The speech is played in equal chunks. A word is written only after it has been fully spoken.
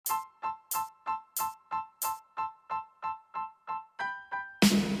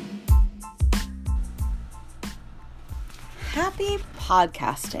maybe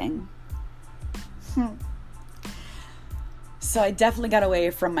podcasting. So I definitely got away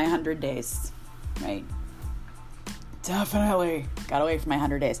from my 100 days, right? Definitely got away from my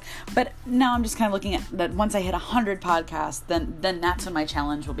 100 days. But now I'm just kind of looking at that once I hit 100 podcasts, then that's when my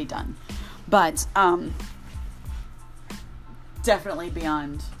challenge will be done. But definitely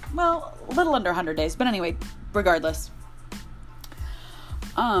beyond, well, a little under 100 days. But anyway, regardless.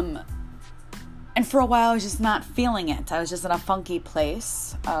 And for a while I was just not feeling it. I was just in a funky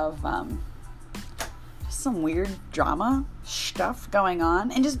place of just some weird drama stuff going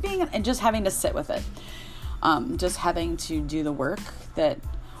on, and just having to sit with it. Just having to do the work that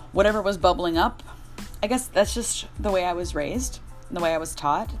whatever was bubbling up. I guess that's just the way I was raised, the way I was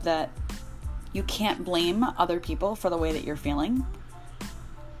taught, that you can't blame other people for the way that you're feeling.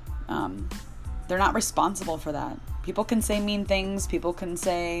 They're not responsible for that. People can say mean things. People can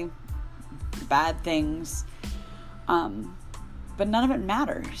say bad things. But none of it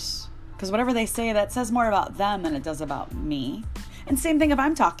matters. Because whatever they say, that says more about them than it does about me. And same thing if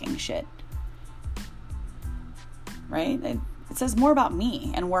I'm talking shit. Right? It says more about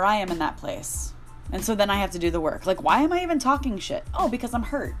me and where I am in that place. And so then I have to do the work. Like, why am I even talking shit? Oh, because I'm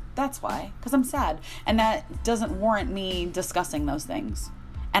hurt. That's why. Because I'm sad. And that doesn't warrant me discussing those things.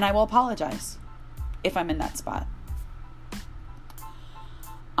 And I will apologize if I'm in that spot.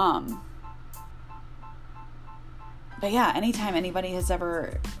 But yeah, anytime anybody has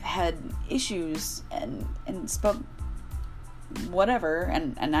ever had issues and spoke whatever,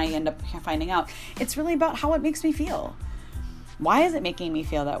 and I end up finding out, it's really about how it makes me feel. Why is it making me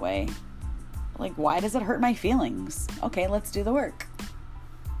feel that way? Like, why does it hurt my feelings? Okay, let's do the work.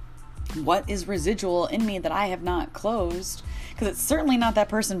 What is residual in me that I have not closed? Because it's certainly not that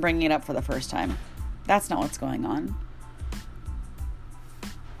person bringing it up for the first time. That's not what's going on.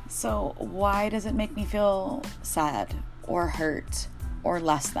 So why does it make me feel sad or hurt or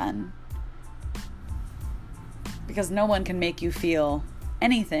less than? Because no one can make you feel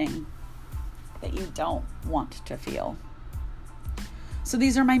anything that you don't want to feel. So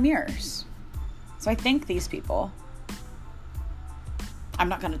these are my mirrors. So I thank these people. I'm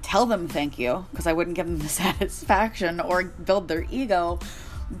not going to tell them thank you because I wouldn't give them the satisfaction or build their ego.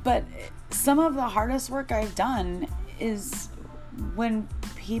 But some of the hardest work I've done is when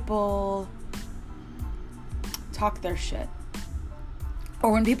people talk their shit,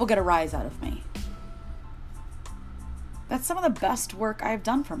 or when people get a rise out of me. That's some of the best work I've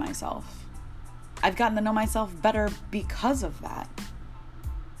done for myself. I've gotten to know myself better because of that.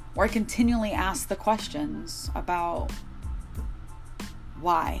 Where I continually ask the questions about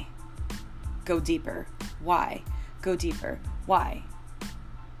why. Go deeper. Why? Go deeper. Why?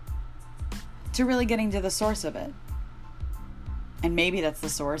 To really getting to the source of it. And maybe that's the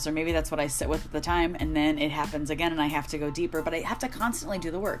source, or maybe that's what I sit with at the time, and then it happens again and I have to go deeper, but I have to constantly do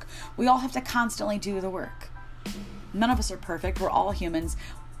the work. We all have to constantly do the work. None of us are perfect. We're all humans.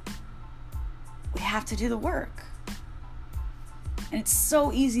 We have to do the work. And it's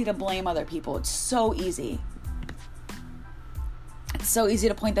so easy to blame other people. It's so easy. It's so easy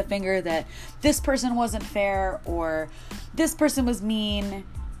to point the finger that this person wasn't fair or this person was mean.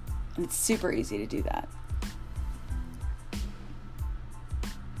 And it's super easy to do that.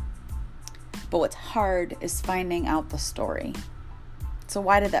 But what's hard is finding out the story. So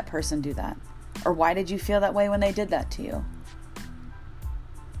why did that person do that? Or why did you feel that way when they did that to you?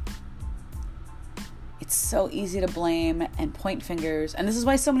 It's so easy to blame and point fingers. And this is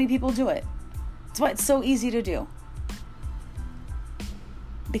why so many people do it. It's why it's so easy to do.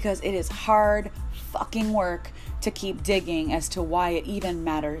 Because it is hard fucking work to keep digging as to why it even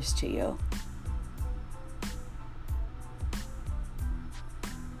matters to you.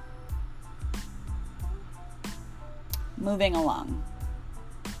 Moving along.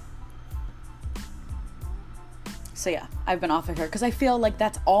 So yeah, I've been off of her because I feel like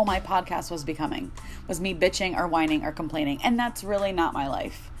that's all my podcast was becoming, was me bitching or whining or complaining. And that's really not my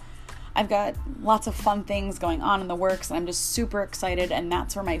life. I've got lots of fun things going on in the works, and I'm just super excited, and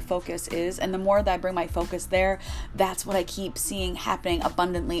that's where my focus is. And the more that I bring my focus there, that's what I keep seeing happening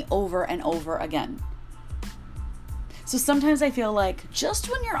abundantly over and over again. So sometimes I feel like just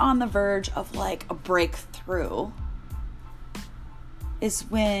when you're on the verge of like a breakthrough is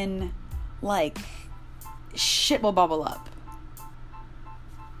when like shit will bubble up.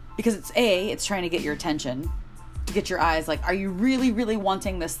 Because it's trying to get your attention, to get your eyes like, are you really, really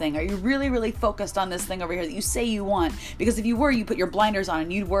wanting this thing? Are you really, really focused on this thing over here that you say you want? Because if you were, you put your blinders on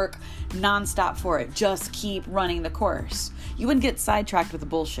and you'd work nonstop for it. Just keep running the course. You wouldn't get sidetracked with the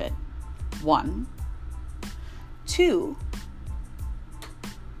bullshit. 1. 2,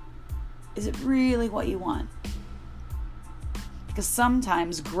 is it really what you want? Because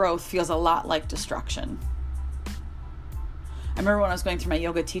sometimes growth feels a lot like destruction. I remember when I was going through my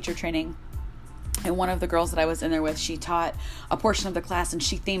yoga teacher training, and one of the girls that I was in there with, she taught a portion of the class, and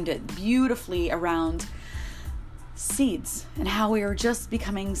she themed it beautifully around seeds and how we were just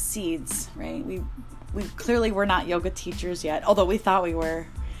becoming seeds, right? We clearly were not yoga teachers yet, although we thought we were.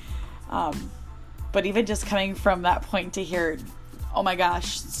 But even just coming from that point to here, oh my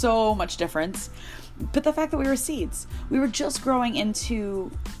gosh, so much difference. But the fact that we were seeds, we were just growing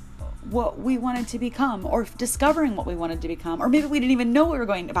into what we wanted to become, or discovering what we wanted to become, or maybe we didn't even know what we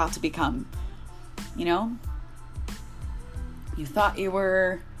were about to become. You know, you thought you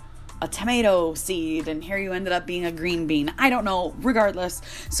were a tomato seed and here you ended up being a green bean. I don't know, regardless.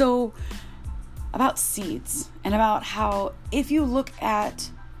 So about seeds, and about how if you look at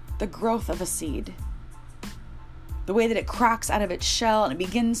the growth of a seed, the way that it cracks out of its shell and it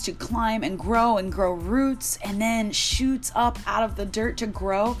begins to climb and grow roots and then shoots up out of the dirt to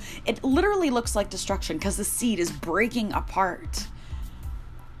grow, it literally looks like destruction because the seed is breaking apart.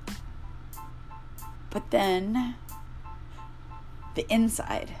 But then the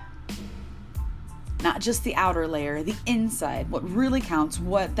inside, not just the outer layer, the inside, what really counts,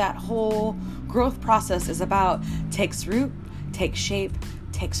 what that whole growth process is about, takes root, takes shape,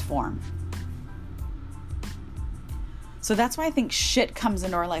 takes form. So that's why I think shit comes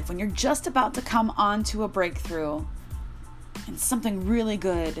into our life when you're just about to come onto a breakthrough and something really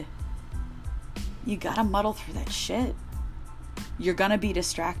good. You gotta muddle through that shit. You're gonna be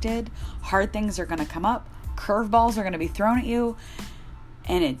distracted. Hard things are gonna come up. Curveballs are gonna be thrown at you.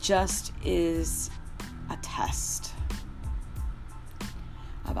 And it just is a test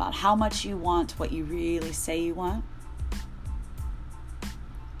about how much you want what you really say you want.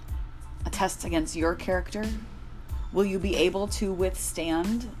 A test against your character. Will you be able to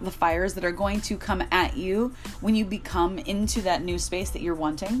withstand the fires that are going to come at you when you become into that new space that you're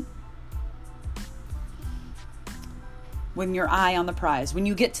wanting? When your eye on the prize, when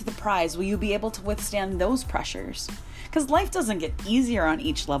you get to the prize, will you be able to withstand those pressures? Because life doesn't get easier on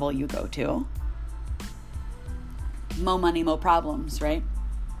each level you go to. Mo money, mo problems, right?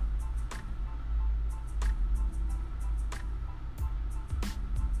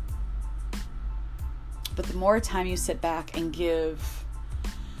 But the more time you sit back and give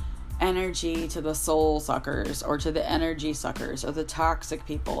energy to the soul suckers or to the energy suckers or the toxic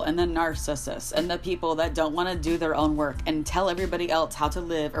people and the narcissists and the people that don't want to do their own work and tell everybody else how to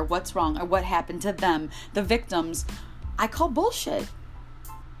live or what's wrong or what happened to them, the victims, I call bullshit.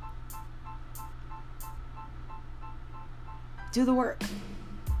 Do the work.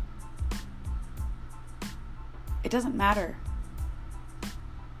 It doesn't matter.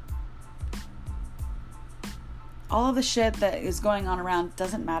 All of the shit that is going on around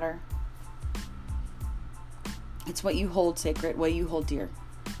doesn't matter. It's what you hold sacred, what you hold dear.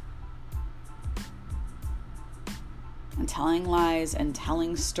 And telling lies and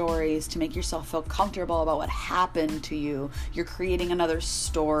telling stories to make yourself feel comfortable about what happened to you. You're creating another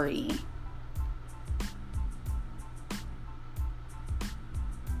story.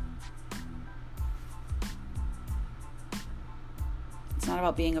 It's not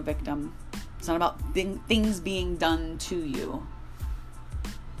about being a victim. It's not about things being done to you.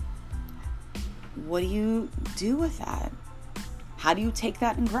 What do you do with that? How do you take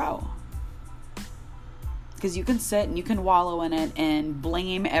that and grow? Because you can sit and you can wallow in it and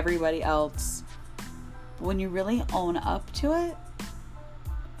blame everybody else. But when you really own up to it,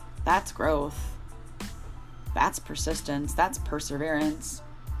 that's growth. That's persistence. That's perseverance.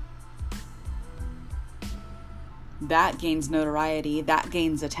 That gains notoriety. That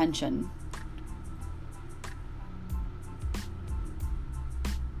gains attention.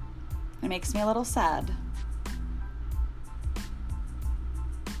 It makes me a little sad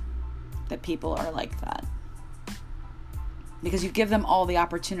that people are like that. Because you give them all the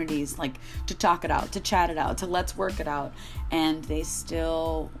opportunities, like to talk it out, to chat it out, to let's work it out, and they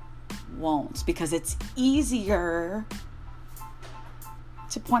still won't, because it's easier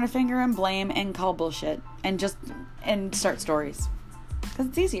to point a finger and blame and call bullshit and start stories, because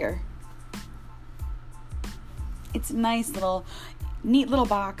it's easier. It's a nice little, neat little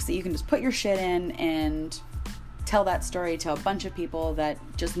box that you can just put your shit in and tell that story to a bunch of people that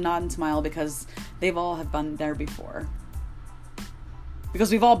just nod and smile because they've all have been there before. Because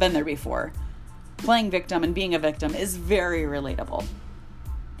we've all been there before. Playing victim and being a victim is very relatable.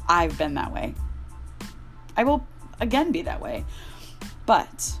 I've been that way. I will again be that way.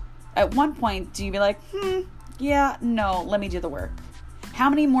 But at one point, do you be like, yeah, no, let me do the work. How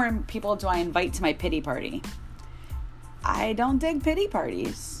many more people do I invite to my pity party? I don't dig pity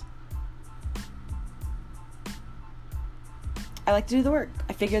parties. I like to do the work.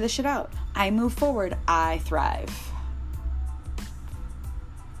 I figure this shit out. I move forward. I thrive.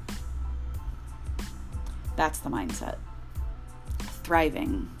 That's the mindset.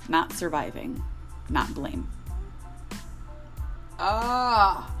 Thriving, not surviving, not blame.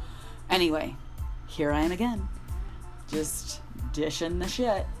 Anyway, here I am again. Just dishing the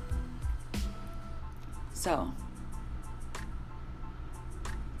shit. So,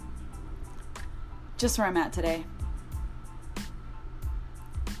 just where I'm at today.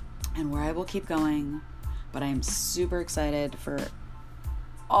 And where I will keep going. But I am super excited for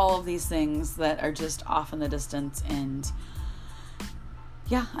all of these things that are just off in the distance. And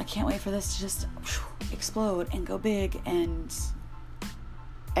yeah, I can't wait for this to just explode and go big. And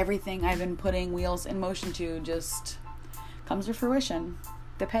everything I've been putting wheels in motion to just comes to fruition.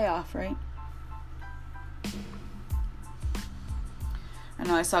 The payoff, right? I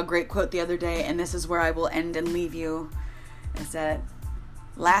know I saw a great quote the other day, and this is where I will end and leave you. It said,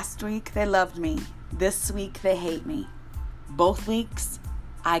 last week they loved me. This week they hate me. Both weeks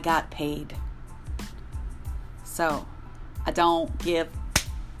I got paid. So, I don't give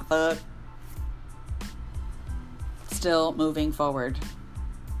a fuck. Still moving forward.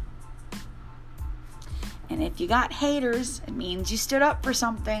 And if you got haters, it means you stood up for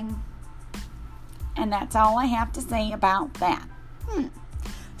something. And that's all I have to say about that.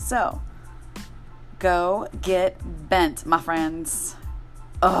 So, go get bent, my friends.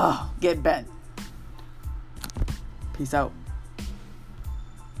 Get bent. Peace out.